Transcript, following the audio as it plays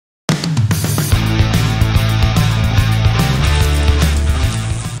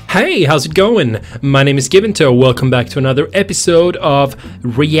Hey, how's it going? My name is GivenToe. Welcome back to another episode of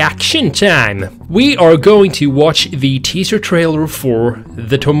Reaction Time. We are going to watch the teaser trailer for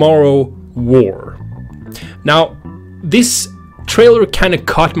The Tomorrow War. Now, this trailer kind of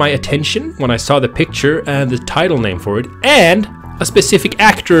caught my attention when I saw the picture and the title name for it, and a specific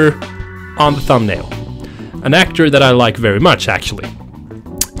actor on the thumbnail. An actor that I like very much, actually.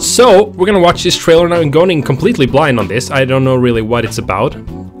 So, we're gonna watch this trailer now. I'm going completely blind on this. I don't know really what it's about.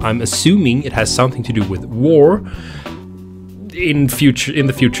 I'm assuming it has something to do with war in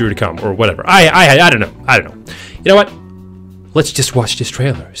the future to come, or whatever. I don't know. You know what? Let's just watch this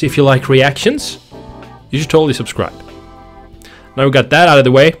trailer. See if you like reactions. You should totally subscribe. Now we got that out of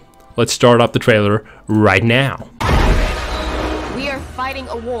the way. Let's start up the trailer right now. We are fighting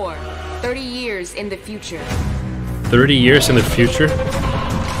a war 30 years in the future. 30 years in the future?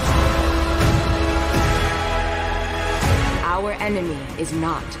 Our enemy is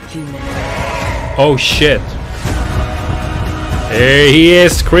not human. Oh shit. There he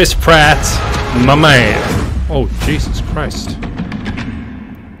is, Chris Pratt, my man. Oh, Jesus Christ.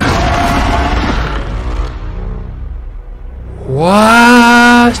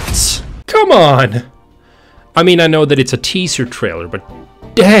 What? Come on. I mean, I know that it's a teaser trailer, but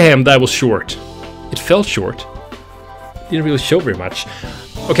damn, that was short. It felt short. Didn't really show very much.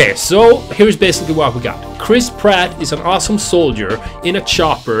 Okay, so here's basically what we got. Chris Pratt is an awesome soldier in a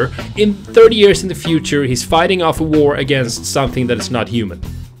chopper. In 30 years in the future, he's fighting off a war against something that is not human.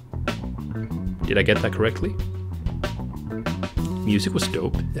 Did I get that correctly? Music was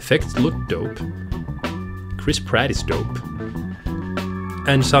dope. Effects looked dope. Chris Pratt is dope.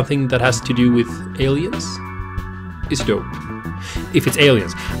 And something that has to do with aliens is dope. If it's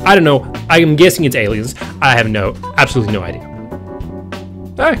aliens. I don't know. I am guessing it's aliens. I have absolutely no idea.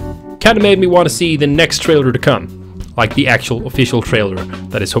 Kind of made me want to see the next trailer to come. Like the actual official trailer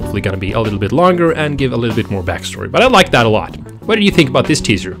that is hopefully going to be a little bit longer and give a little bit more backstory. But I like that a lot. What do you think about this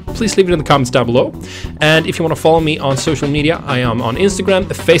teaser? Please leave it in the comments down below. And if you want to follow me on social media, I am on Instagram,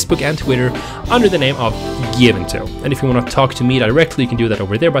 Facebook, and Twitter under the name of GivenToe. And if you want to talk to me directly, you can do that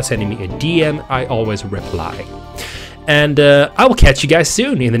over there by sending me a DM. I always reply. And I will catch you guys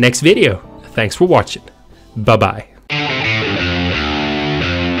soon in the next video. Thanks for watching. Bye-bye.